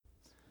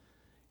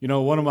You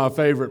know, one of my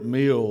favorite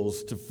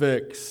meals to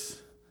fix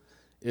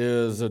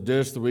is a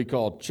dish that we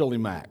call chili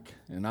mac.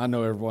 And I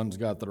know everyone's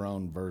got their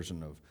own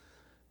version of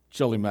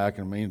chili mac,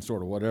 and it means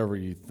sort of whatever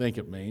you think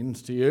it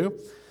means to you.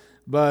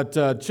 But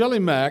chili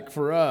mac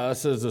for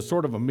us is a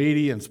sort of a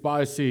meaty and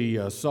spicy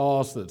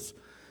sauce that's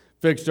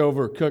fixed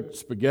over cooked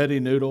spaghetti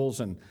noodles,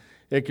 and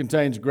it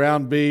contains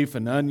ground beef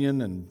and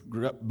onion and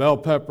bell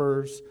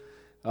peppers,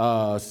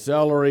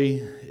 celery.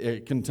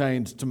 It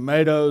contains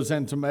tomatoes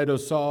and tomato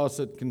sauce.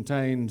 It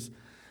contains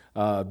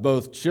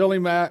both chili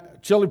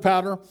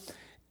powder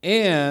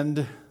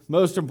and,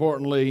 most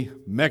importantly,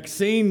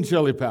 Mexine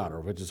chili powder,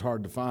 which is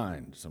hard to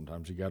find.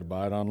 Sometimes you got to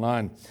buy it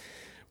online.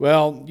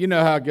 Well, you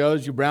know how it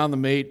goes. You brown the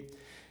meat,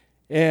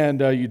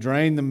 and you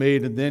drain the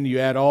meat, and then you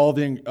add all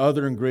the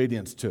other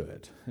ingredients to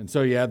it. And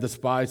so you add the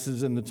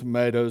spices and the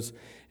tomatoes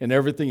and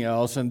everything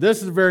else. And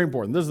this is very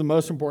important. This is the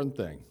most important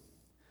thing.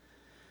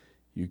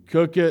 You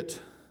cook it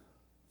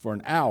for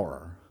an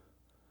hour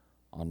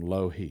on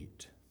low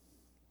heat.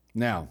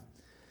 Now,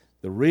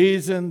 the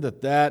reason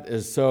that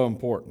is so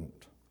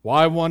important,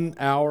 why 1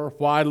 hour,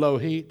 why low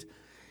heat?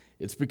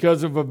 It's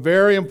because of a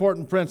very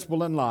important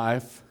principle in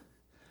life.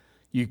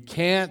 You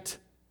can't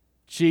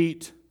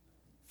cheat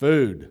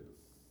food.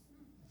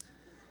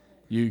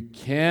 You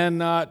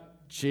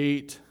cannot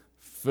cheat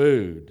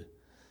food.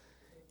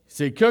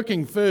 See,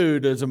 cooking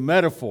food is a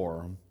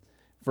metaphor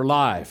for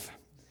life.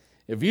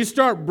 If you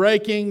start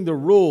breaking the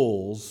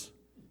rules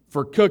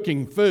for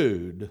cooking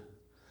food,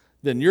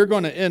 then you're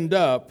going to end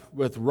up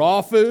with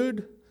raw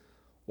food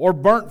or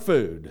burnt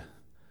food,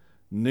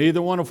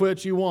 neither one of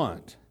which you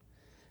want.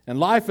 And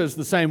life is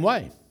the same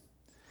way.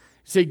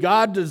 See,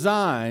 God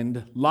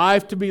designed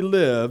life to be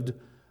lived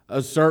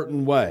a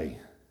certain way,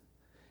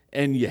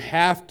 and you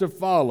have to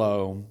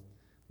follow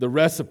the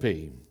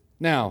recipe.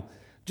 Now,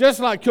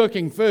 just like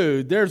cooking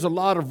food, there's a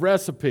lot of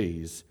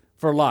recipes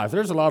for life.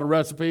 There's a lot of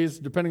recipes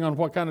depending on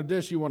what kind of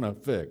dish you want to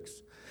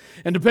fix.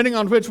 And depending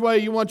on which way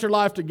you want your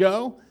life to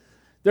go,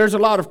 there's a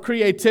lot of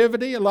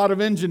creativity, a lot of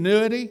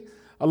ingenuity,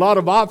 a lot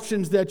of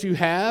options that you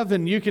have,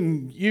 and you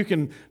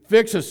can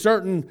fix a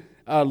certain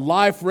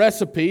life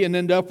recipe and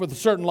end up with a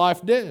certain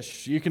life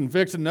dish. You can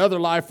fix another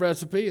life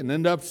recipe and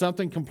end up with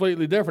something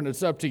completely different.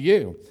 It's up to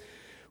you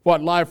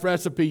what life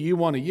recipe you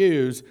want to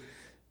use,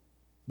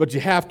 but you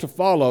have to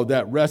follow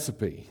that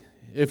recipe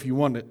if you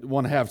want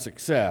to have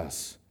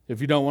success,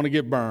 if you don't want to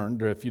get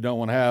burned, or if you don't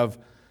want to have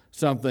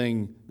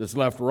something that's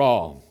left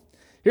raw.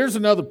 Here's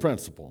another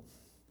principle.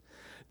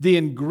 The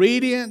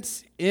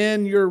ingredients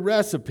in your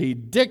recipe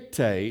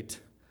dictate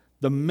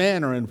the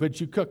manner in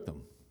which you cook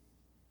them.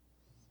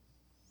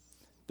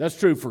 That's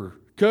true for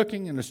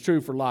cooking, and it's true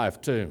for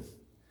life too.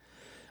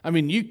 I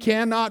mean, you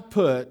cannot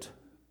put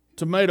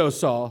tomato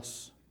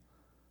sauce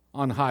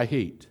on high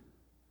heat.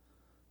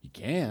 You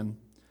can,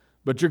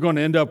 but you're going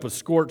to end up with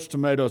scorched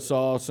tomato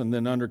sauce and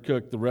then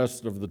undercook the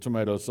rest of the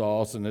tomato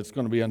sauce, and it's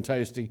going to be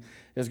untasty.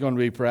 It's going to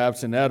be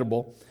perhaps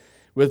inedible.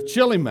 With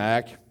chili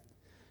mac,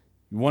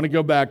 you want to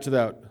go back to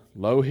that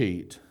low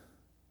heat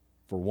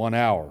for 1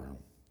 hour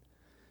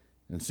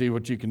and see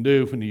what you can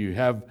do when you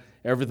have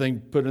everything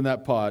put in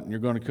that pot and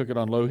you're going to cook it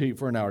on low heat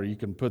for an hour. You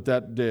can put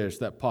that dish,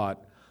 that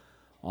pot,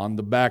 on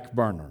the back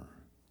burner.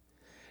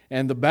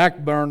 And the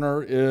back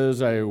burner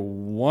is a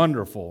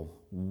wonderful,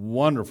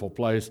 wonderful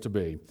place to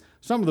be.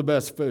 Some of the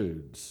best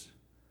foods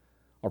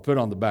are put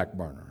on the back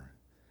burner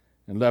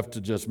and left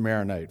to just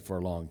marinate for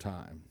a long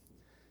time.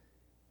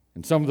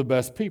 And some of the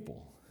best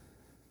people,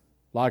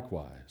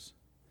 likewise,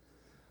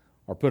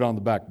 are put on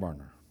the back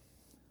burner.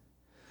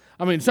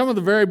 I mean, some of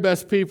the very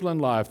best people in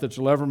life that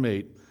you'll ever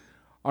meet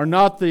are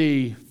not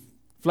the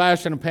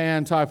flash in a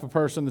pan type of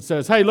person that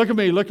says, hey, look at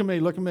me, look at me,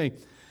 look at me.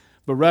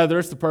 But rather,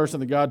 it's the person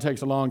that God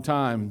takes a long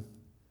time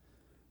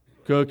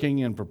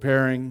cooking and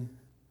preparing.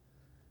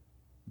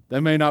 They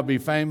may not be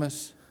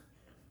famous.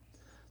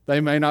 They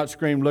may not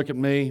scream, look at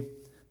me.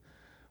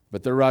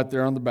 But they're right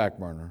there on the back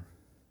burner,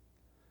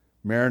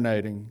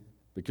 marinating,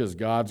 because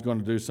God's going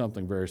to do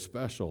something very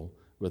special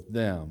with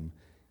them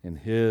in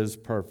His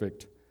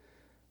perfect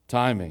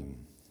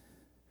timing.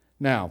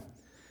 Now,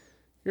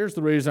 here's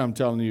the reason I'm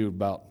telling you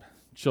about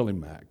chili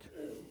mac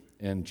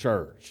in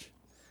church.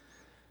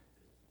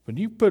 When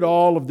you put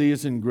all of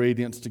these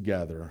ingredients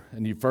together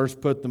and you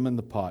first put them in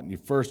the pot and you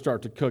first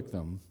start to cook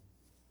them,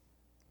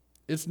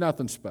 it's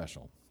nothing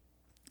special.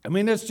 I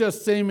mean, it's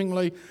just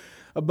seemingly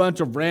a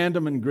bunch of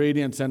random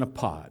ingredients in a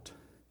pot.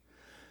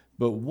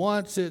 But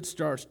once it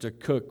starts to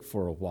cook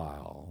for a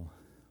while,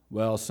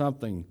 well,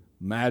 something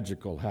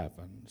magical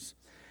happens.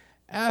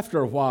 After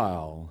a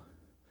while,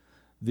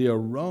 the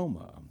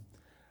aroma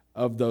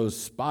of those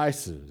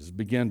spices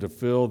begin to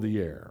fill the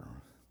air.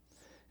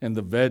 And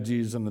the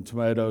veggies and the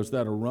tomatoes,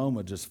 that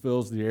aroma just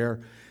fills the air.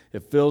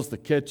 It fills the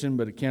kitchen,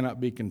 but it cannot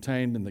be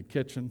contained in the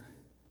kitchen.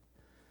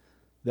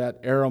 That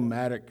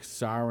aromatic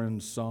siren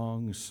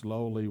song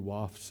slowly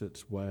wafts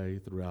its way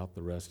throughout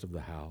the rest of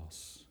the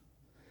house,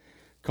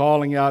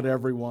 calling out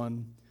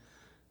everyone,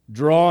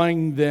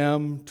 drawing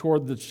them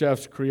toward the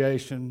chef's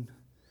creation,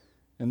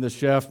 and the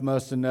chef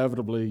must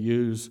inevitably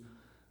use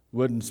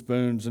wooden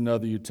spoons and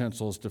other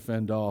utensils to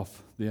fend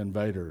off the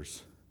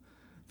invaders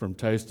from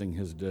tasting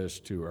his dish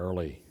too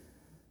early.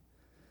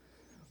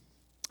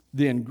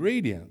 The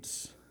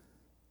ingredients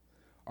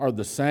are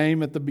the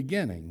same at the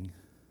beginning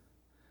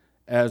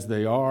as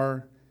they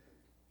are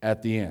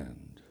at the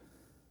end.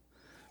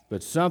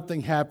 But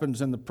something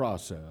happens in the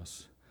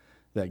process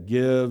that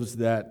gives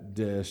that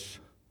dish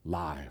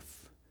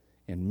life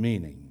and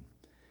meaning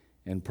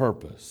and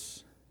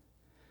purpose.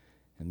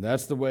 And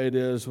that's the way it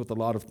is with a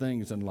lot of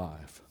things in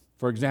life.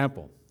 For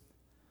example,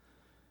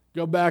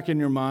 go back in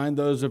your mind,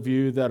 those of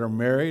you that are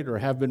married or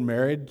have been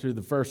married, to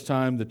the first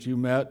time that you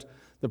met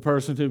the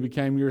person who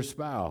became your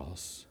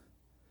spouse.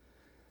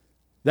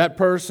 That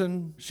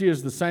person, she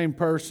is the same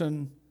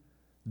person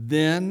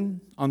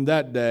then, on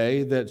that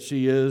day, that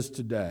she is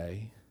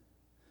today.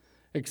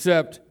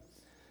 Except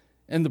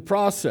in the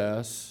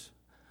process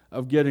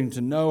of getting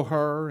to know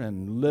her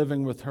and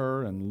living with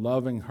her and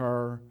loving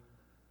her,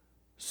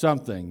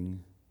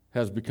 something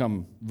has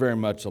become very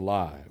much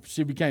alive.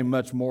 She became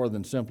much more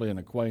than simply an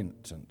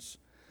acquaintance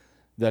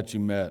that you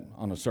met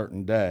on a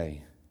certain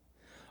day.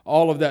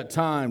 All of that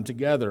time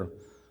together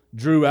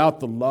drew out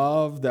the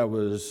love that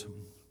was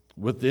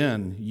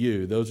within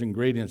you, those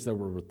ingredients that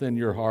were within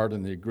your heart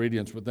and the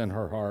ingredients within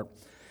her heart.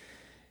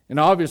 And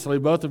obviously,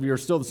 both of you are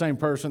still the same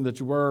person that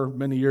you were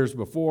many years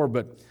before,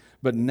 but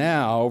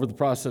now, over the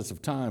process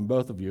of time,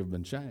 both of you have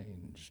been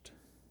changed.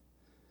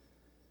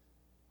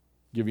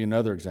 Give you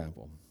another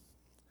example.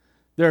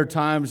 There are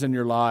times in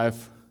your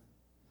life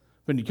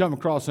when you come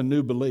across a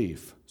new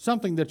belief,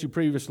 something that you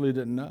previously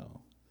didn't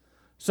know,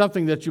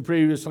 something that you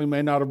previously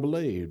may not have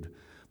believed,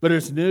 but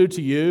it's new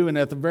to you, and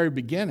at the very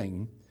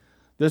beginning,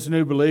 this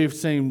new belief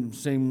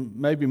seemed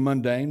maybe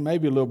mundane,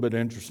 maybe a little bit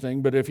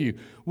interesting, but if you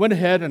went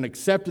ahead and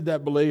accepted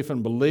that belief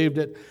and believed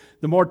it,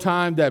 the more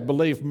time that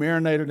belief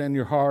marinated in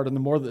your heart and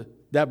the more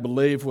that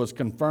belief was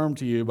confirmed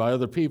to you by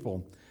other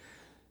people,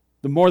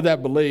 the more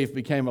that belief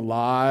became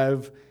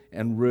alive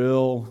and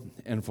real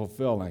and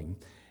fulfilling.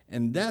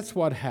 And that's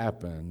what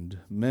happened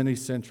many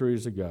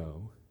centuries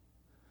ago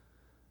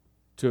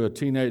to a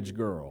teenage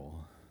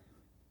girl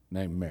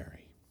named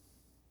Mary.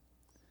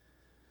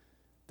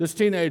 This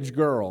teenage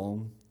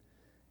girl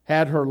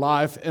had her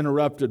life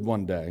interrupted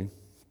one day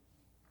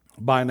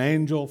by an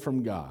angel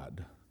from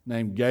God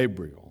named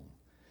Gabriel.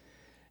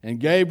 And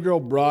Gabriel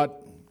brought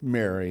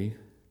Mary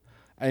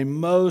a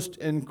most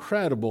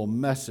incredible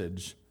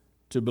message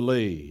to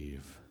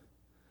believe.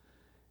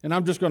 And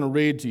I'm just going to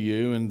read to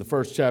you in the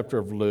first chapter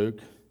of Luke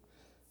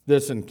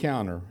this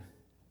encounter.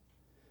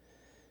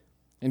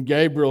 And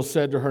Gabriel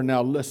said to her,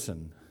 "Now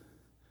listen,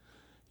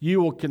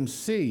 you will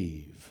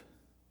conceive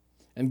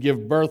and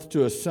give birth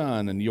to a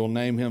son, and you'll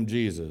name him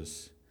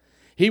Jesus.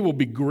 He will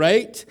be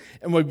great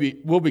and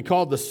will be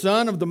called the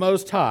Son of the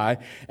Most High,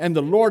 and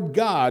the Lord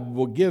God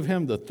will give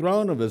him the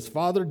throne of his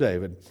father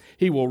David.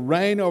 He will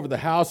reign over the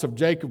house of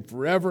Jacob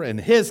forever,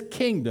 and his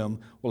kingdom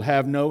will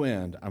have no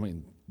end." I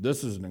mean,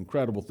 this is an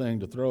incredible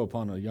thing to throw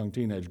upon a young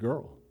teenage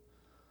girl.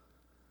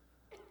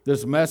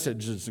 This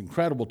message is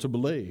incredible to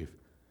believe.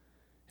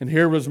 And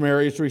here was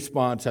Mary's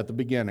response at the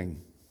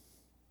beginning.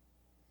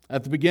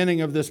 At the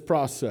beginning of this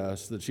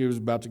process that she was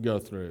about to go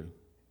through.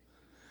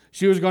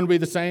 She was going to be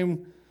the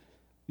same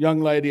young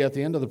lady at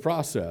the end of the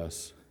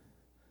process.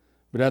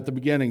 But at the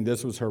beginning,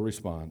 this was her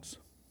response.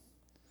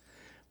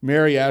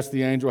 Mary asked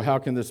the angel, "How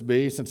can this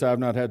be, since I have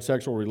not had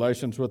sexual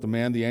relations with a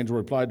man?" The angel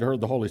replied to her,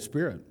 "The Holy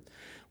Spirit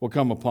will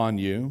come upon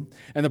you,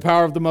 and the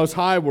power of the Most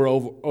High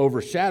will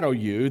overshadow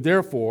you.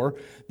 Therefore,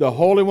 the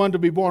Holy One to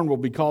be born will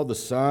be called the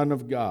Son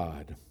of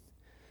God.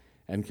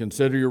 And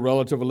consider your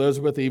relative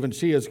Elizabeth, even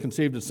she has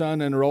conceived a son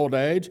in her old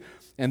age,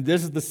 and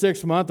this is the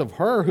 6th month of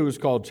her who is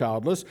called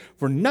childless,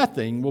 for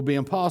nothing will be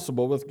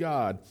impossible with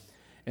God."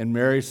 And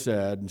Mary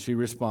said, and she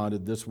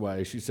responded this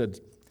way, she said,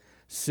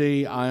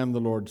 "See, I am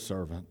the Lord's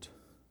servant.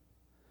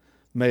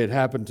 May it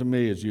happen to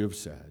me as you have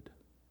said."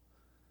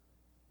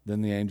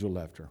 Then the angel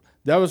left her.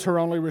 That was her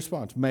only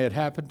response. "May it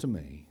happen to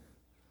me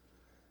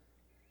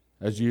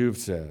as you've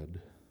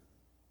said."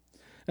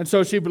 And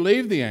so she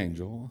believed the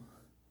angel.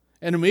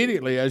 And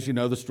immediately, as you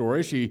know the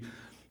story, she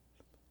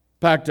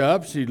packed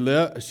up, she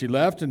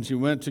left, and she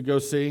went to go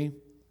see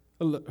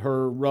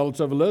her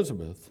relative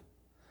Elizabeth.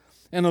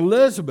 And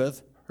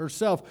Elizabeth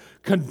herself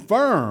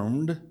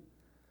confirmed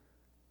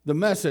the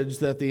message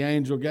that the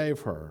angel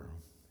gave her.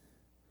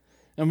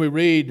 And we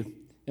read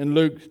in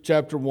Luke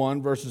chapter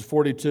 1, verses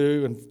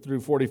 42 and through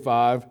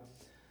 45,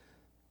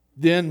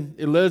 "Then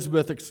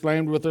Elizabeth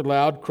exclaimed with a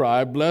loud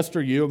cry, 'Blessed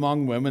are you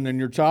among women, and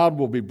your child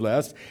will be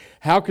blessed.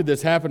 How could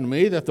this happen to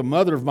me, that the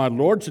mother of my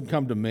Lord should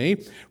come to me?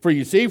 For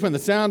you see, when the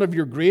sound of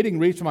your greeting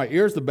reached my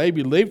ears, the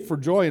baby leaped for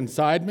joy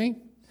inside me.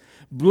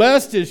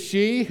 Blessed is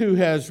she who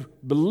has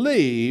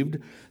believed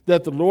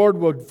that the Lord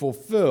would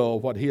fulfill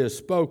what he has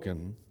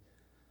spoken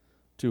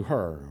to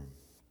her.'"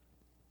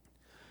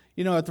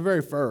 You know, at the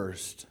very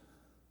first,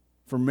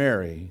 for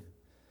Mary,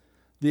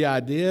 the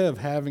idea of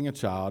having a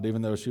child,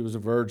 even though she was a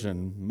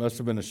virgin, must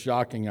have been a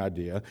shocking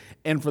idea.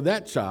 And for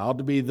that child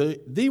to be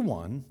the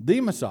one, the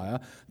Messiah,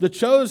 the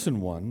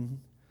chosen one,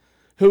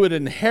 who would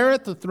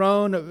inherit the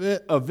throne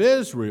of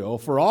Israel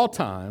for all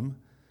time,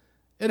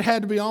 it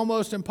had to be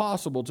almost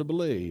impossible to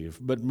believe,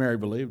 but Mary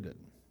believed it.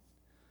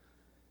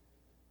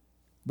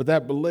 But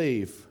that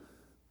belief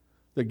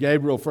that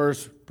Gabriel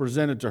first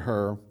presented to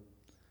her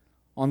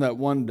on that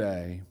one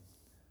day,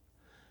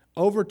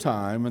 over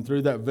time and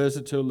through that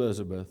visit to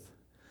Elizabeth,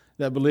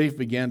 that belief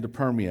began to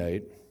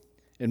permeate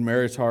in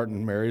Mary's heart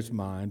and Mary's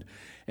mind.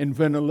 And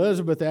when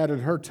Elizabeth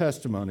added her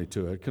testimony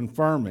to it,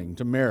 confirming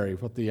to Mary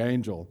what the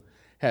angel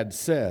had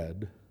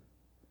said,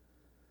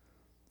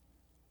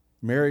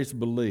 Mary's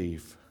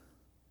belief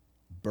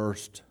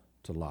burst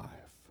to life.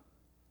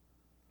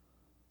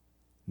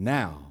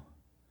 Now,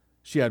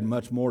 she had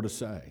much more to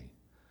say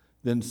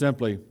than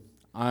simply,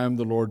 I am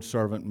the Lord's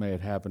servant, may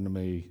it happen to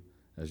me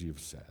as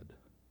you've said.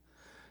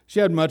 She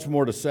had much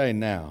more to say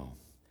now.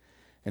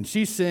 And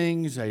she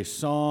sings a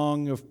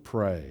song of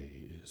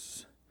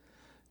praise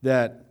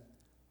that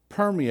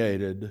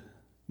permeated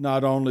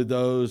not only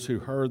those who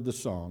heard the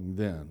song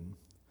then,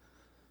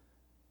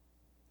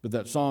 but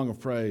that song of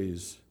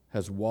praise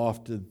has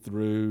wafted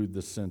through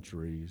the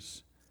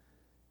centuries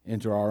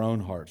into our own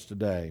hearts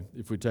today,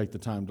 if we take the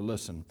time to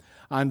listen.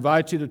 I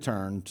invite you to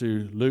turn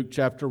to Luke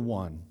chapter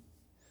 1,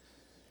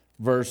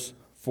 verse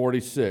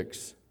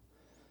 46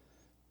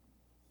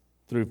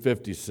 through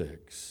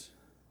 56.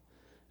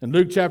 In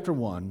Luke chapter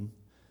 1,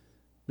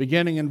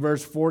 beginning in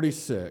verse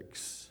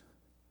 46,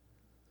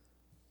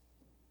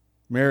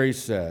 Mary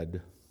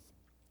said,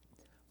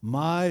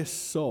 "My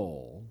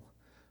soul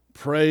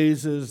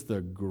praises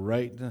the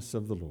greatness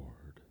of the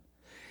Lord,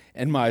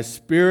 and my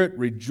spirit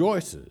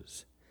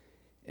rejoices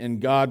in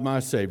God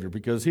my Savior,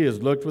 because he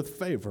has looked with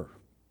favor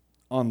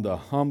on the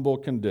humble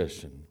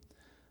condition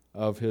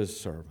of his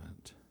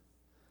servant."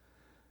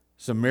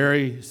 So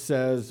Mary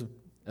says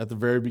at the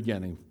very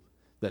beginning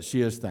that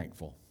she is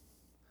thankful.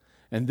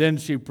 And then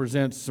she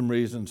presents some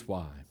reasons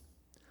why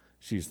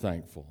she's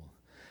thankful.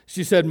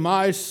 She said,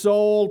 "My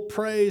soul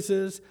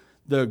praises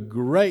the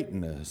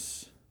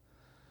greatness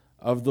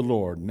of the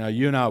Lord." Now,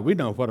 you and I, we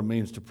know what it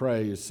means to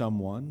praise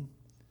someone,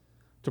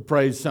 to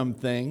praise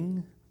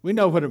something. We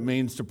know what it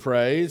means to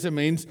praise. It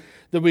means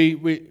that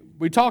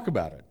we talk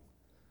about it.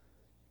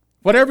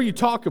 Whatever you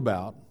talk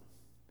about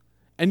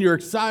and you're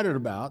excited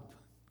about,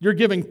 you're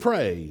giving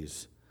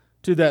praise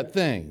to that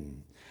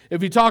thing.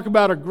 If you talk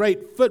about a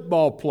great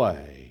football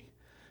play,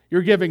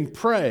 you're giving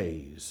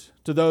praise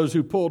to those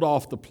who pulled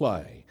off the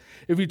play.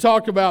 If you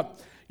talk about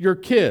your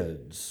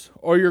kids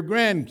or your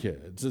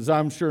grandkids, as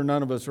I'm sure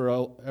none of us are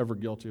ever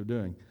guilty of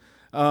doing,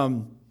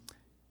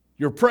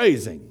 you're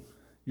praising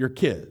your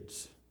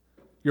kids.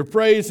 You're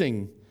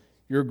praising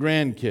your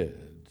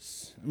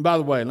grandkids. And by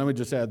the way, let me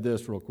just add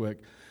this real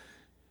quick.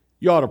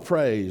 You ought to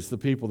praise the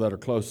people that are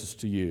closest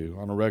to you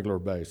on a regular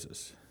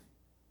basis.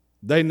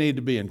 They need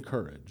to be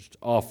encouraged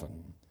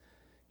often.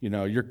 You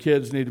know, your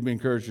kids need to be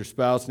encouraged, your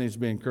spouse needs to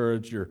be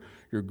encouraged, your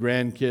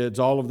grandkids,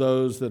 all of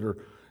those that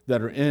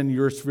are in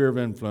your sphere of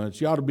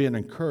influence. You ought to be an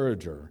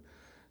encourager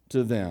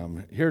to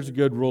them. Here's a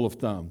good rule of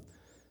thumb.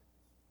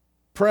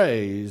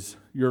 Praise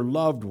your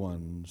loved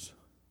ones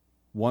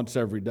once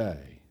every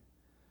day,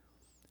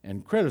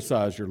 and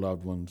criticize your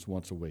loved ones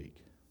once a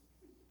week.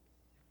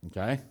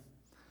 Okay?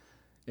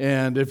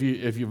 And if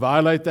you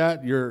violate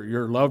that,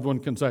 your loved one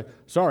can say,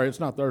 "Sorry, it's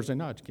not Thursday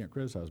night. You can't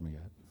criticize me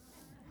yet."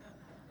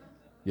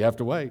 You have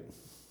to wait.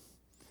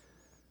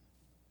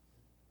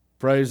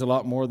 Praise a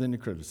lot more than you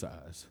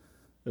criticize.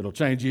 It'll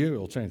change you,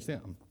 it'll change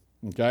them.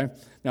 Okay?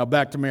 Now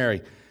back to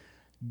Mary.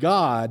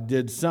 God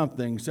did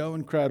something so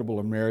incredible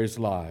in Mary's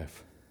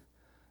life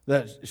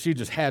that she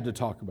just had to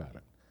talk about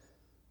it.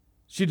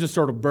 She just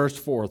sort of burst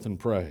forth in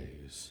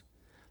praise.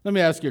 Let me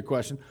ask you a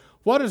question.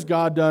 What has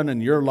God done in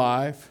your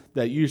life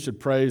that you should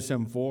praise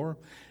him for?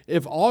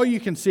 If all you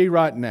can see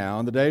right now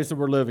in the days that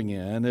we're living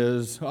in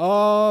is,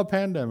 oh,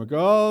 pandemic,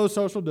 oh,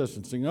 social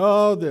distancing,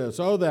 oh, this,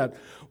 oh, that,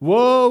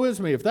 woe is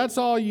me. If that's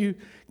all you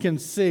can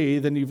see,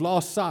 then you've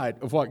lost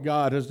sight of what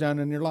God has done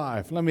in your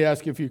life. Let me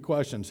ask you a few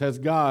questions. Has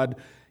God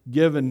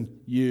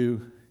given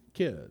you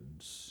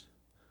kids?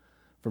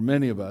 For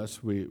many of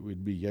us,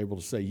 we'd be able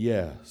to say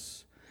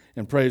yes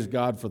and praise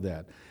God for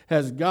that.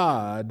 Has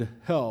God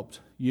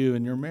helped you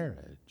in your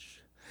marriage?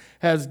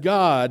 Has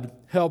God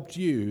helped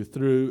you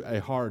through a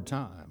hard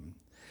time?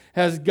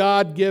 Has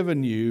God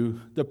given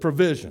you the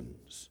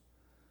provisions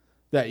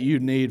that you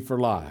need for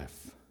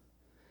life?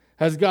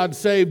 Has God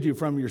saved you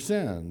from your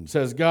sins?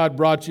 Has God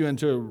brought you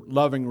into a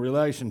loving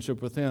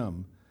relationship with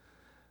him?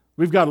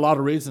 We've got a lot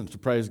of reasons to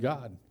praise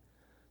God,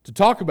 to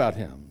talk about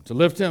him, to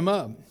lift him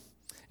up.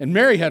 And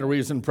Mary had a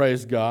reason to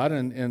praise God,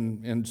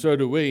 and so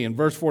do we. In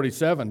verse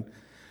 47,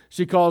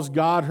 she calls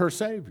God her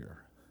Savior.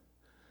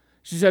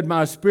 She said,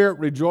 "My spirit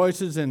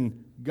rejoices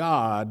in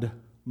God,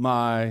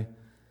 my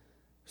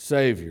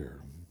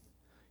Savior."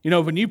 You know,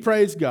 when you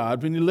praise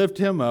God, when you lift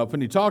him up, when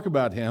you talk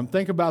about him,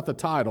 think about the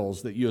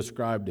titles that you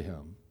ascribe to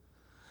him.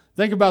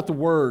 Think about the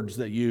words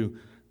that you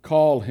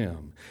call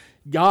him.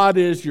 God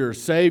is your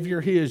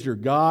Savior. He is your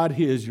God.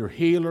 He is your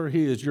healer.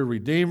 He is your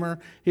Redeemer.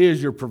 He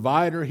is your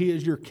provider. He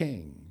is your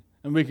King.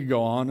 And we could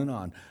go on and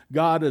on.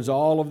 God is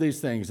all of these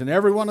things. And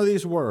every one of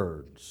these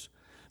words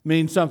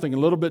means something a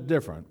little bit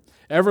different.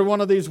 Every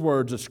one of these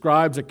words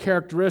ascribes a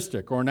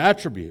characteristic or an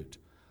attribute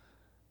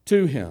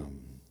to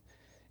Him.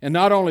 And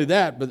not only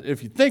that, but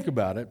if you think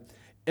about it,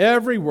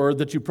 every word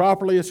that you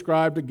properly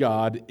ascribe to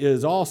God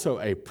is also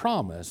a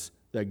promise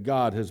that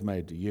God has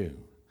made to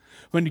you.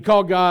 When you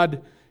call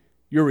God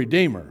your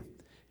Redeemer,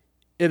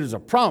 it is a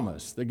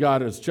promise that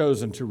God has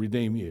chosen to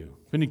redeem you.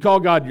 When you call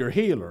God your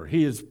healer,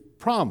 He has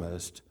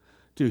promised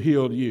to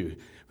heal you.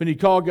 When you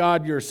call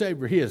God your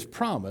Savior, He has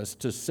promised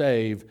to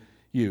save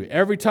you.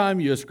 Every time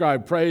you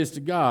ascribe praise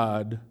to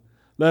God,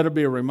 let it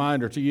be a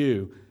reminder to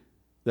you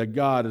that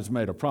God has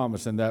made a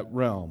promise in that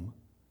realm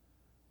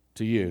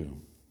to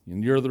you.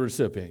 And you're the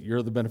recipient,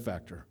 you're the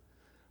benefactor,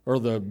 or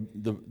the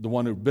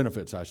one who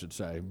benefits, I should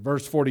say.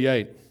 Verse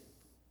 48,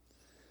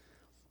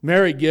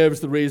 Mary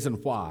gives the reason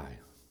why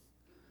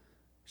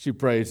she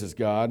praises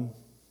God.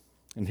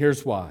 And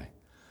here's why.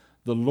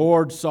 The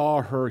Lord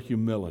saw her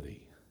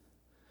humility,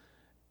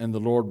 and the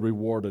Lord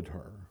rewarded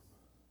her.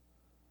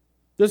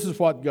 This is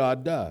what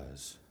God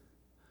does.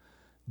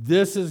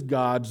 This is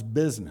God's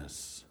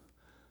business.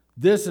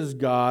 This is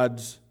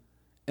God's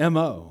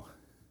MO.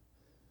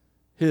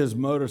 His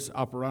modus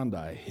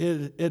operandi.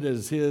 It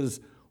is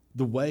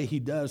the way He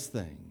does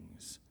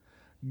things.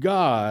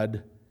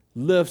 God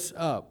lifts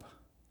up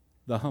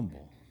the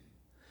humble,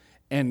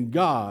 and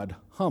God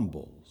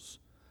humbles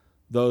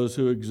those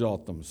who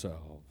exalt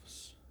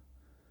themselves.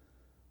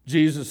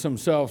 Jesus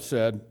Himself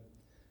said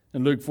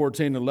in Luke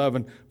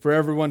 14:11, "For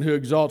everyone who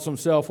exalts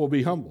himself will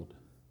be humbled,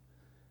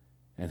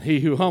 and he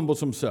who humbles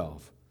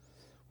himself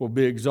will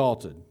be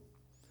exalted."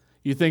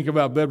 You think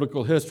about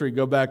biblical history,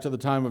 go back to the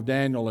time of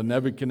Daniel and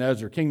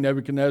Nebuchadnezzar. King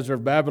Nebuchadnezzar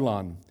of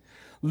Babylon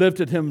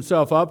lifted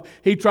himself up.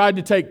 He tried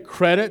to take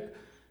credit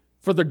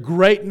for the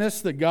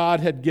greatness that God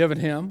had given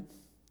him.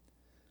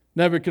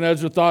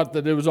 Nebuchadnezzar thought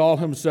that it was all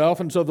himself,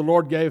 and so the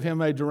Lord gave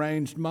him a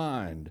deranged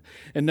mind.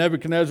 And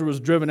Nebuchadnezzar was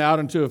driven out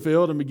into a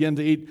field and began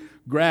to eat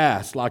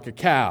grass like a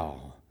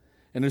cow.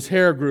 And his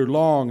hair grew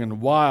long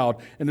and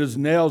wild, and his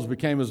nails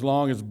became as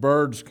long as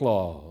birds'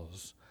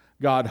 claws.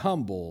 God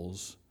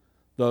humbles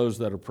those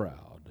that are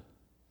proud.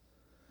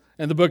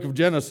 In the book of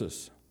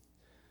Genesis,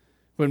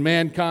 when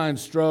mankind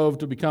strove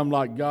to become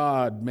like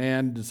God,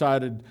 man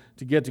decided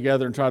to get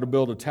together and try to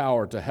build a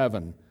tower to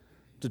heaven,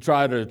 to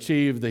try to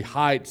achieve the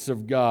heights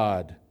of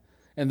God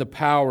and the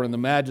power and the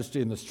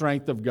majesty and the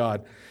strength of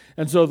God.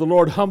 And so the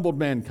Lord humbled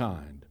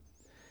mankind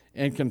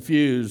and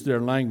confused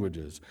their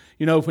languages.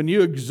 You know, when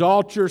you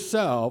exalt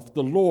yourself,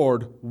 the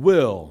Lord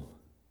will,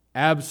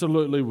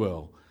 absolutely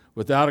will,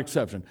 without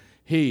exception,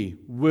 He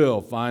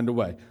will find a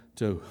way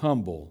to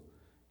humble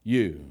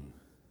you.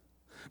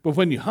 But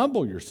when you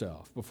humble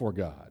yourself before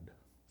God,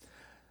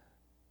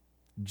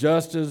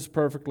 just as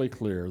perfectly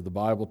clear, the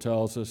Bible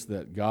tells us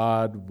that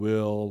God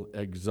will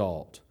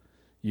exalt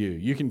you.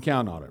 You can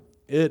count on it.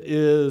 It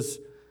is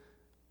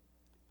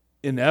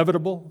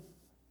inevitable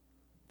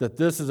that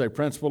this is a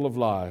principle of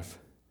life.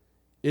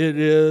 It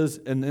is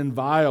an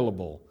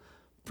inviolable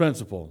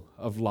principle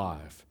of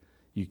life.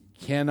 You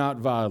cannot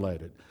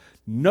violate it.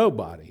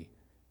 Nobody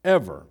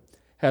ever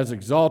has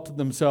exalted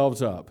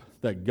themselves up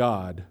that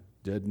God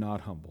did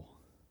not humble.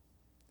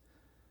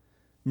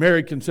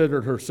 Mary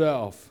considered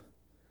herself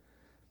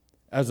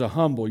as a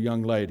humble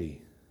young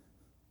lady.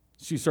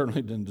 She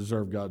certainly didn't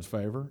deserve God's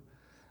favor.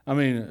 I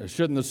mean,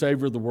 shouldn't the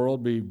Savior of the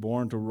world be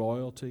born to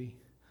royalty?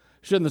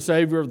 Shouldn't the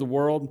Savior of the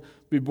world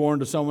be born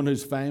to someone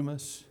who's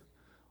famous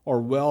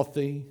or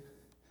wealthy?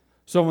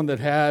 Someone that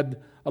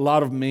had a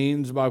lot of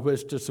means by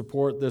which to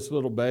support this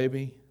little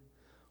baby?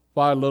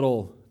 Why a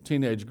little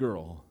teenage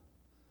girl?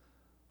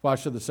 Why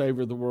should the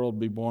Savior of the world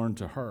be born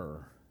to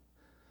her?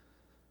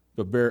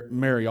 But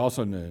Mary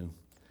also knew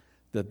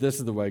that this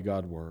is the way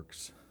God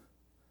works.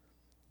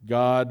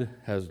 God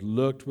has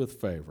looked with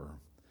favor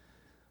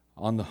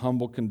on the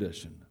humble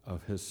condition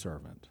of His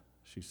servant,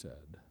 she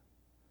said,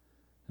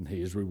 and He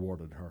has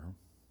rewarded her.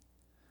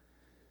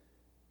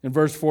 In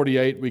verse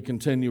 48, we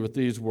continue with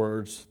these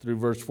words through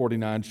verse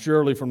 49.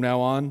 Surely from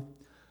now on,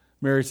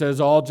 Mary says,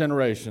 all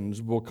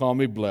generations will call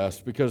me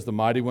blessed because the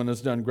Mighty One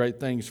has done great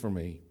things for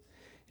me,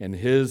 and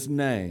His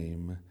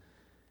name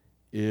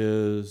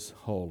is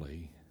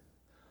holy.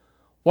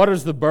 What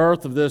does the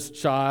birth of this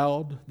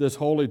child, this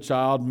holy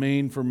child,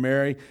 mean for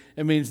Mary?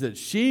 It means that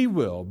she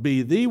will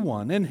be the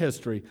one in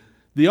history,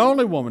 the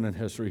only woman in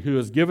history who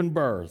has given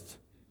birth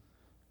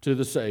to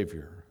the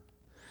Savior.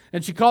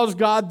 And she calls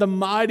God the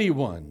Mighty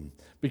One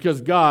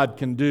because God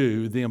can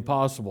do the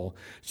impossible.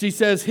 She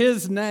says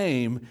His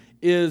name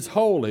is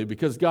holy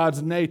because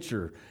God's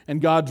nature and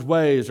God's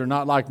ways are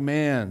not like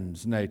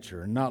man's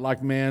nature, not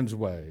like man's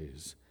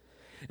ways.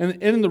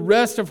 And in the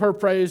rest of her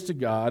praise to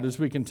God, as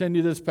we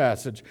continue this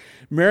passage,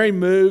 Mary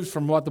moves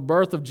from what the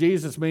birth of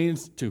Jesus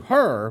means to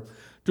her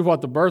to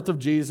what the birth of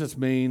Jesus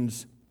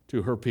means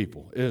to her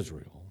people,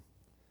 Israel.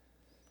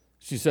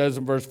 She says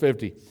in verse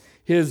 50,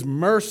 His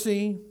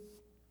mercy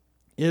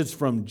is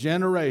from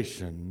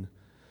generation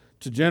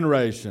to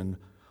generation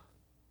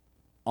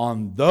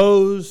on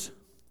those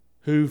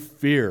who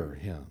fear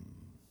him.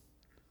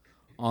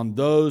 On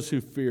those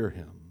who fear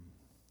him.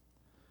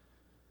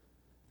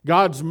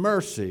 God's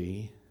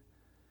mercy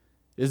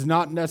is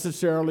not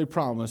necessarily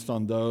promised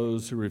on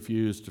those who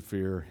refuse to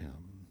fear him.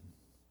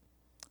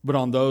 But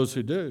on those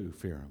who do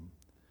fear him,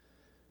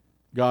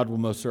 God will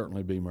most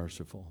certainly be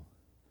merciful.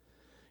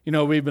 You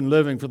know, we've been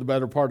living for the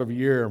better part of a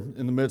year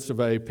in the midst of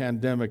a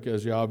pandemic,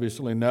 as you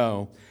obviously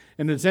know.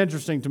 And it's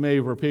interesting to me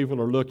where people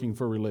are looking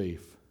for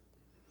relief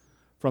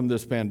from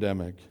this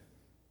pandemic.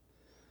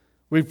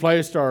 We've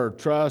placed our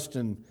trust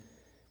in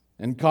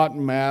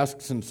cotton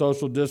masks and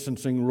social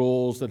distancing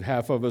rules that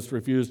half of us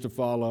refuse to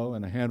follow,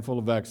 and a handful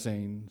of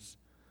vaccines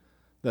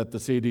that the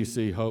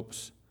CDC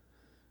hopes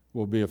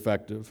will be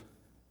effective.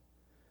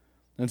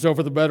 And so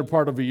for the better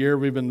part of a year,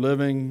 we've been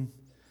living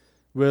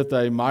with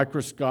a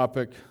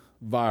microscopic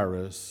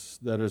virus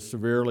that has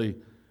severely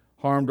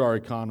harmed our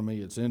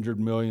economy. It's injured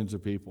millions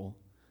of people.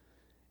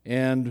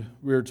 And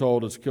we're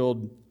told it's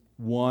killed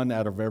 1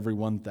 out of every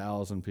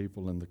 1,000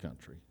 people in the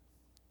country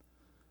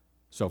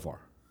so far.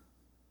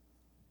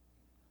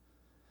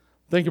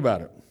 Think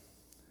about it.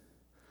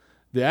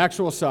 The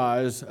actual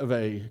size of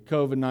a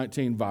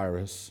COVID-19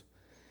 virus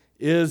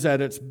is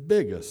at its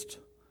biggest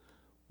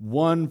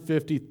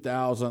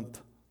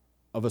 1/50,000th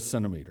of a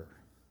centimeter.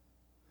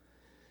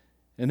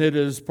 And it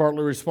is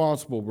partly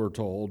responsible, we're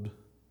told,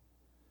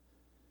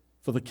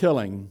 for the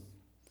killing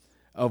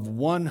of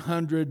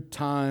 100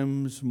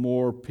 times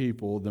more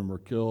people than were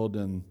killed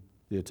in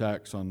the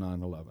attacks on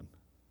 9/11.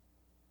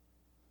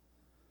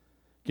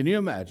 Can you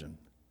imagine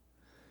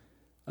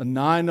a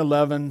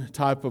 9/11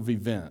 type of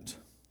event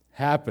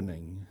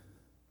happening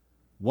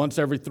once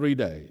every 3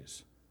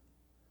 days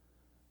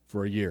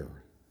for a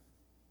year?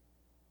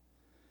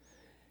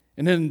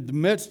 And in the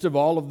midst of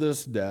all of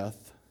this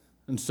death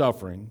and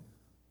suffering,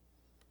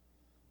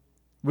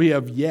 we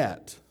have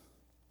yet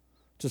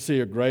to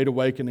see a great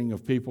awakening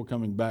of people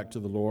coming back to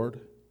the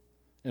Lord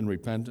in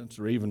repentance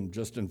or even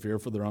just in fear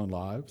for their own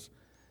lives.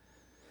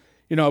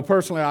 You know,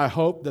 personally, I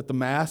hope that the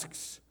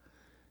masks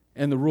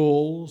and the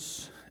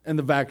rules and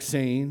the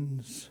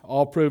vaccines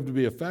all prove to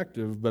be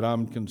effective, but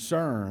I'm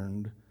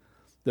concerned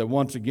that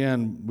once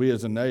again, we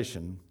as a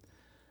nation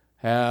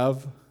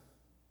have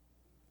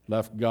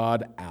left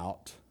God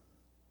out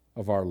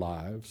of our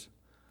lives.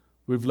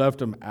 We've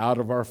left him out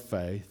of our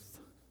faith.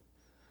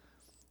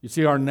 You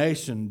see, our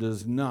nation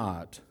does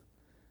not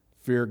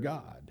fear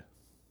God.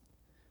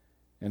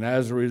 And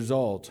as a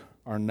result,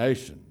 our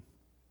nation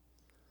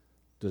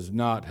does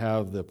not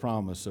have the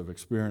promise of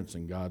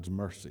experiencing God's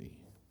mercy.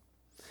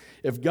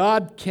 If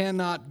God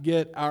cannot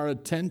get our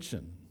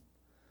attention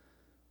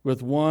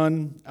with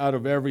 1 out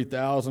of every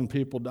 1,000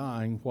 people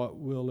dying, what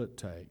will it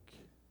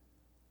take?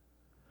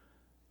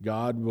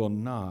 God will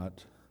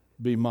not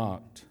be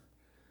mocked,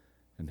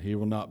 and he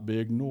will not be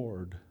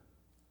ignored,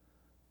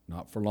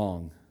 not for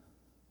long.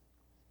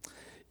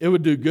 It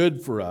would do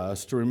good for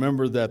us to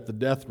remember that the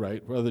death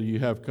rate, whether you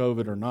have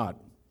COVID or not,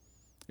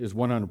 is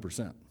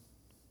 100%.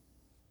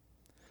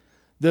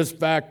 This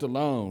fact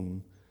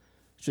alone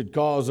should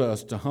cause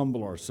us to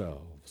humble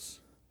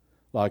ourselves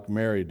like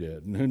Mary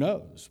did. And who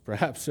knows,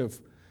 perhaps if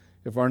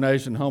our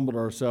nation humbled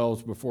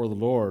ourselves before the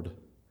Lord,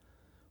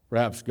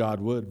 perhaps God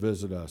would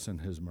visit us in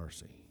his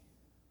mercy.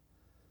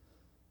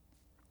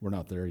 We're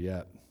not there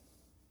yet.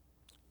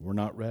 We're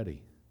not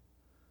ready.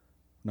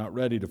 Not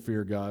ready to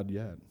fear God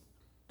yet,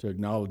 to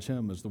acknowledge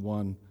him as the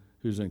one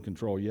who's in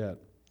control yet.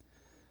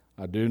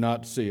 I do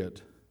not see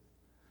it.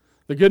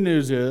 The good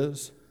news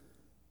is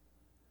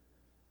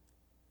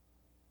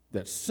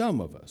that some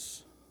of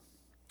us,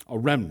 a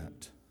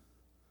remnant,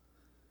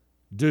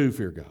 do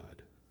fear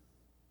God.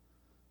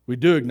 We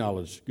do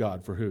acknowledge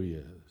God for who he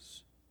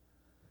is.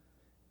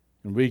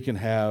 And we can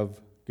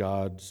have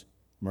God's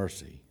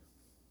mercy.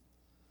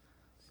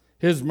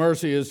 His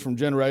mercy is from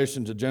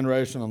generation to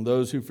generation on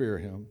those who fear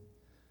him.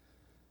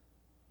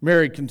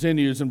 Mary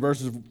continues in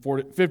verses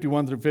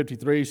 51 through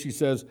 53. She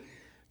says,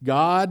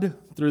 God,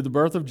 through the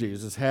birth of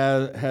Jesus,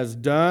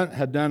 had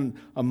done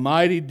a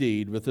mighty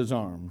deed with his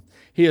arm.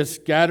 He has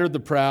scattered the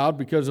proud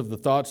because of the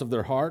thoughts of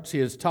their hearts. He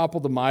has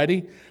toppled the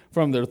mighty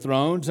from their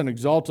thrones and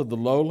exalted the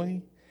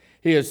lowly.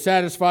 He has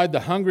satisfied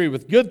the hungry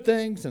with good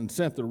things and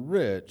sent the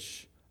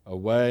rich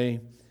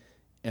away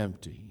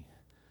empty.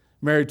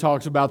 Mary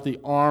talks about the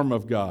arm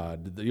of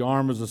God. The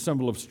arm is a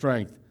symbol of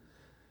strength.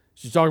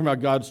 She's talking about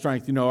God's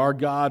strength. You know, our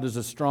God is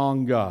a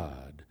strong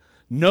God.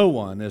 No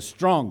one is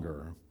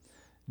stronger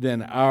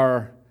than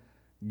our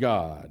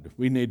God.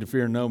 We need to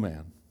fear no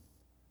man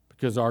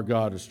because our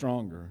God is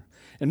stronger.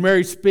 And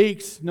Mary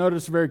speaks,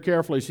 notice very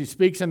carefully, she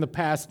speaks in the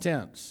past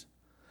tense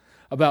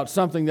about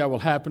something that will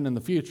happen in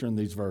the future in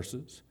these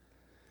verses.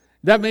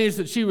 That means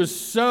that she was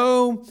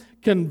so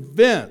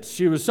convinced,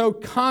 she was so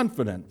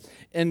confident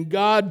in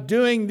God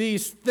doing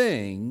these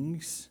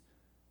things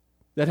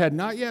that had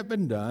not yet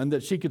been done,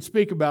 that she could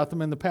speak about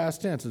them in the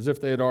past tense as if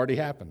they had already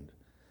happened.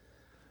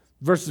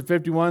 Verses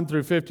 51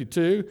 through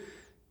 52,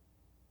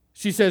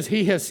 she says,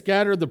 he has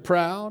scattered the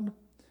proud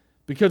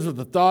Because of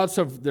the thoughts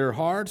of their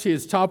hearts, he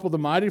has toppled the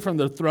mighty from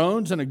their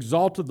thrones and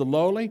exalted the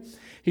lowly.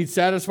 He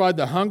satisfied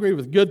the hungry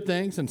with good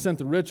things and sent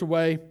the rich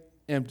away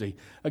empty.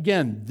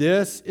 Again,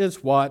 this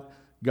is what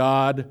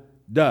God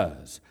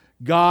does.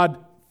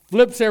 God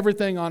flips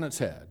everything on its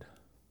head.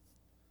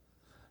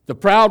 The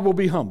proud will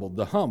be humbled.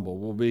 The humble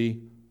will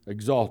be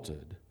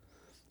exalted.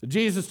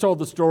 Jesus told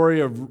the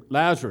story of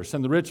Lazarus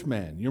and the rich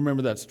man. You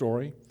remember that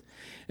story?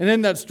 And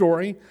in that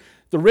story,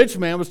 the rich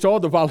man was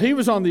told that while he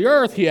was on the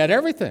earth, he had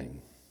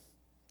everything.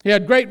 He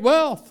had great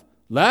wealth.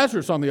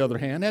 Lazarus, on the other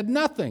hand, had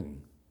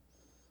nothing.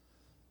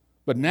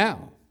 But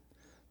now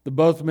that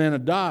both men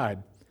had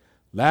died,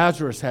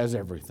 Lazarus has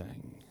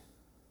everything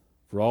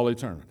for all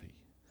eternity.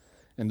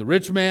 And the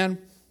rich man,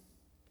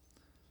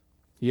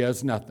 he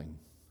has nothing.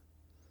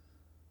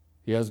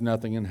 He has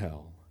nothing in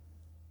hell.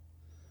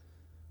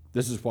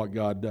 This is what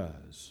God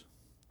does.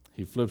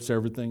 He flips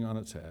everything on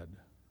its head.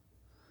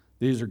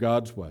 These are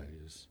God's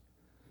ways.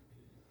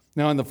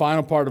 Now, in the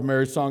final part of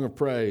Mary's song of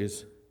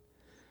praise,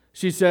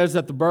 she says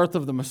that the birth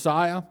of the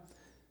Messiah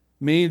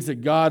means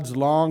that God's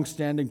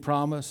long-standing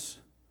promise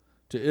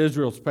to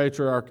Israel's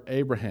patriarch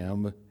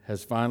Abraham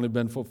has finally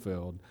been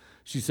fulfilled.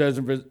 She says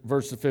in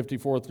verses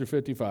 54 through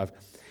 55,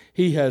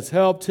 He has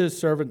helped His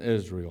servant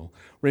Israel,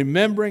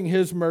 remembering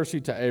His mercy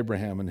to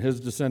Abraham and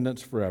his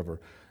descendants forever,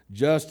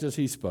 just as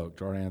He spoke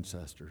to our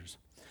ancestors.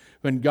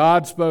 When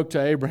God spoke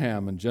to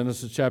Abraham in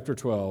Genesis chapter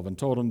 12 and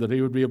told him that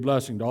he would be a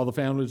blessing to all the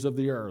families of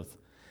the earth,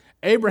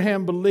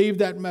 Abraham believed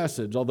that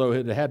message, although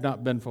it had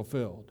not been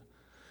fulfilled.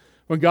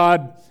 When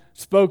God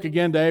spoke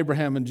again to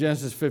Abraham in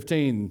Genesis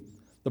 15,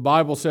 the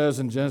Bible says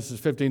in Genesis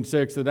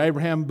 15:6 that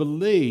Abraham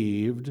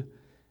believed,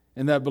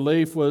 and that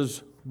belief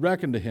was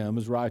reckoned to him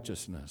as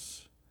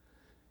righteousness.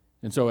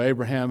 And so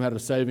Abraham had a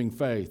saving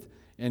faith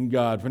in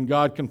God. When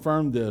God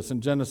confirmed this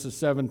in Genesis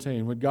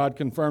 17, when God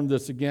confirmed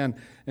this again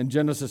in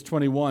Genesis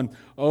 21,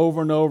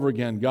 over and over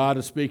again, God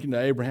is speaking to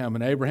Abraham,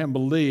 and Abraham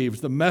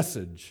believes the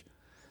message,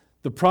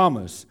 the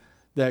promise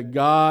that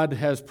God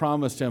has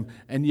promised him,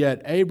 and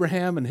yet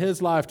Abraham in his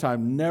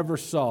lifetime never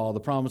saw the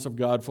promise of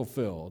God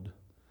fulfilled.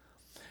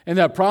 And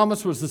that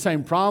promise was the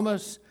same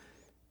promise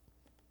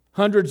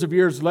hundreds of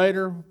years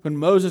later when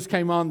Moses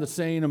came on the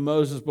scene and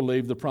Moses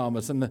believed the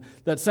promise. And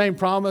that same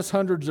promise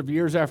hundreds of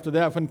years after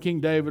that when King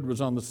David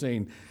was on the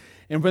scene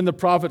and when the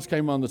prophets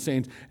came on the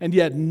scene. And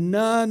yet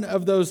none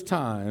of those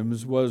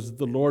times was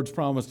the Lord's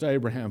promise to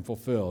Abraham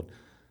fulfilled.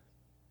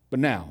 But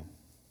now,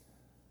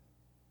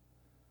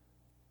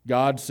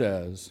 God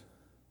says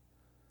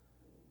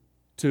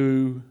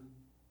to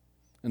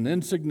an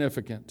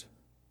insignificant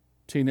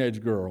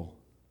teenage girl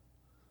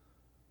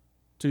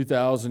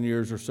 2,000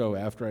 years or so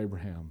after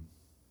Abraham,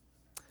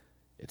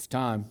 it's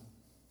time.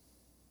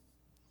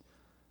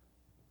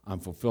 I'm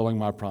fulfilling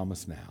my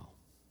promise now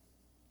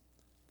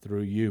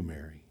through you,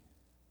 Mary.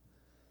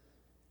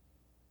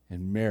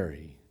 And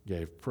Mary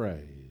gave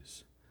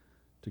praise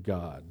to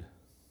God.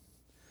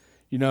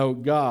 You know,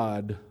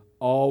 God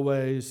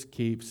always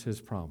keeps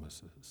His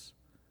promises.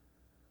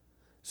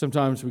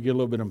 Sometimes we get a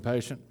little bit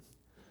impatient.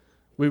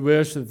 We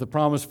wish that the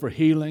promise for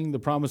healing, the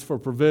promise for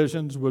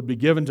provisions would be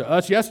given to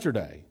us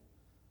yesterday.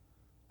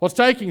 What's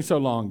taking so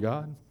long,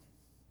 God?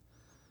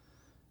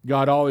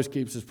 God always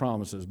keeps His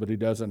promises, but He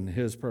does it in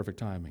His perfect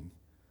timing.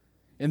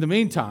 In the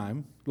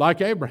meantime, like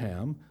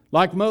Abraham,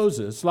 like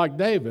Moses, like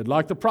David,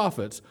 like the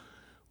prophets,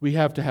 we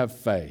have to have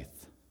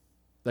faith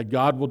that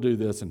God will do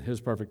this in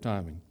His perfect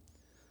timing.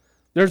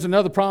 There's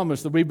another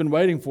promise that we've been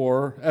waiting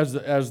for as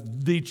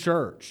the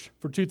church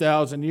for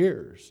 2,000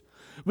 years.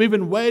 We've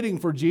been waiting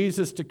for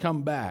Jesus to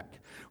come back,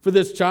 for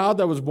this child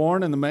that was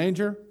born in the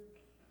manger,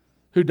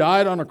 who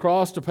died on a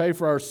cross to pay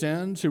for our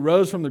sins, who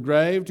rose from the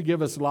grave to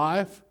give us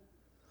life,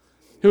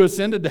 who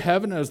ascended to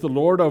heaven as the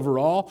Lord over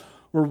all.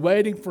 We're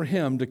waiting for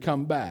Him to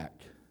come back.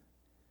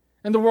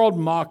 And the world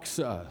mocks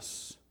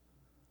us.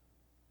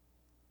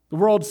 The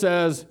world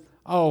says,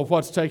 oh,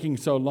 what's taking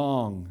so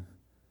long?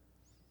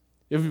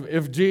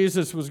 If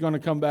Jesus was going to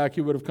come back,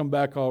 He would have come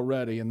back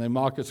already, and they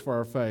mock us for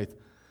our faith.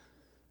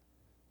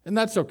 And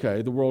that's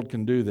okay. The world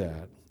can do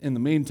that. In the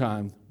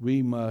meantime,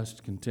 we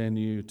must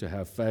continue to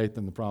have faith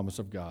in the promise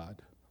of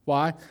God.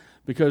 Why?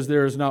 Because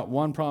there is not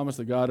one promise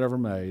that God ever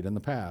made in the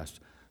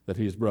past that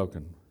He has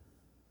broken.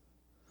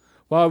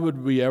 Why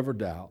would we ever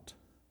doubt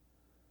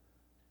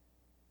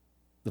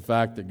the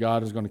fact that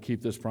God is going to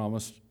keep this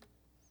promise?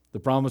 The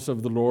promise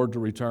of the Lord to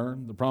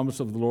return, the promise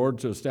of the Lord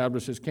to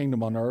establish His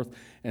kingdom on earth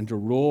and to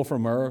rule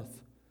from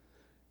earth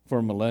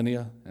for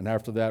millennia, and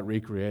after that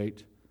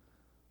recreate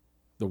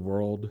the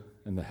world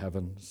and the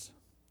heavens.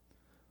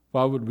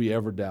 Why would we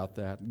ever doubt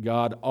that?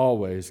 God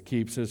always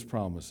keeps His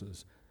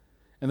promises.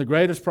 And the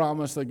greatest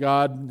promise that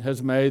God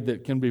has made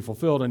that can be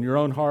fulfilled in your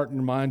own heart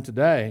and mind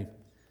today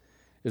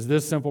is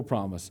this simple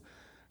promise.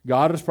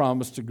 God has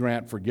promised to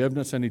grant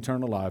forgiveness and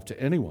eternal life to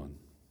anyone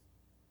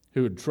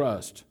who would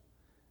trust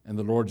in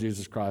the Lord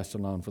Jesus Christ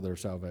alone for their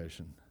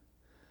salvation.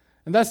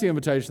 And that's the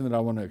invitation that I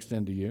want to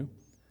extend to you.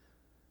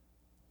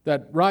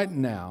 That right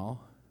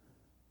now,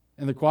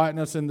 in the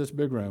quietness in this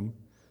big room,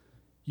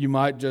 you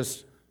might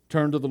just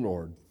turn to the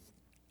Lord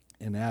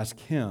and ask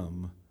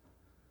Him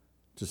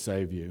to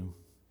save you.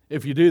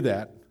 If you do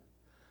that,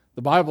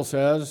 the Bible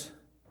says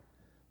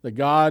that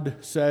God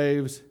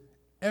saves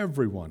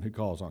everyone who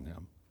calls on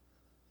Him.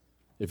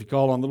 If you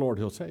call on the Lord,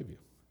 He'll save you.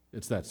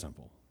 It's that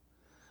simple.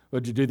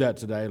 Would you do that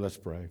today? Let's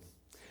pray.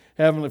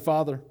 Heavenly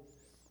Father,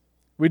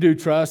 we do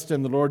trust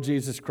in the Lord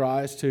Jesus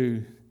Christ,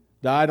 who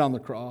died on the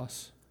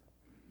cross,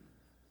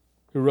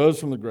 who rose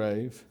from the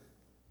grave.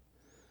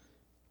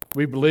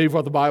 We believe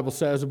what the Bible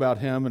says about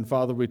Him, and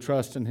Father, we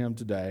trust in Him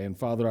today. And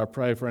Father, I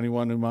pray for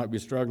anyone who might be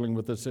struggling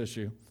with this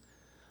issue,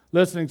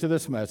 listening to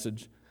this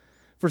message.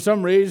 For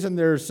some reason,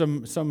 there's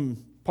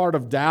some part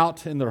of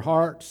doubt in their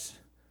hearts.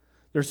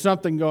 There's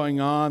something going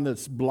on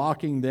that's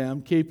blocking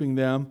them, keeping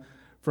them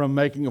from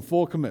making a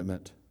full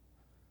commitment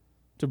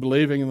to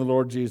believing in the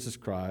Lord Jesus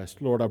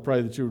Christ. Lord, I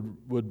pray that you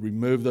would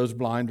remove those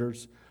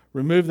blinders,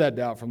 remove that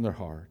doubt from their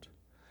heart.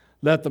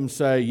 Let them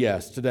say,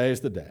 yes, today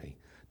is the day.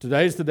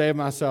 Today is the day of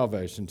my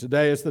salvation.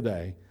 Today is the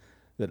day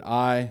that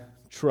I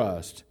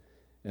trust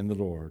in the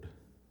Lord.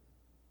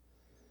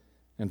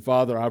 And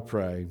Father, I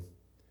pray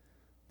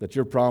that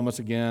your promise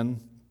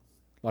again,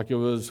 like it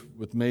was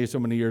with me so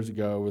many years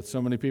ago, with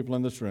so many people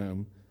in this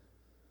room,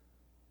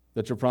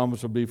 that your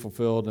promise will be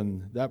fulfilled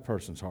in that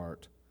person's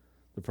heart,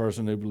 the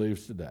person who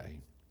believes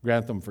today.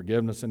 Grant them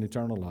forgiveness and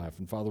eternal life.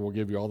 And Father, we'll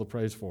give you all the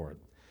praise for it.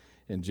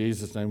 In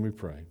Jesus' name we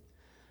pray.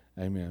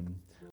 Amen.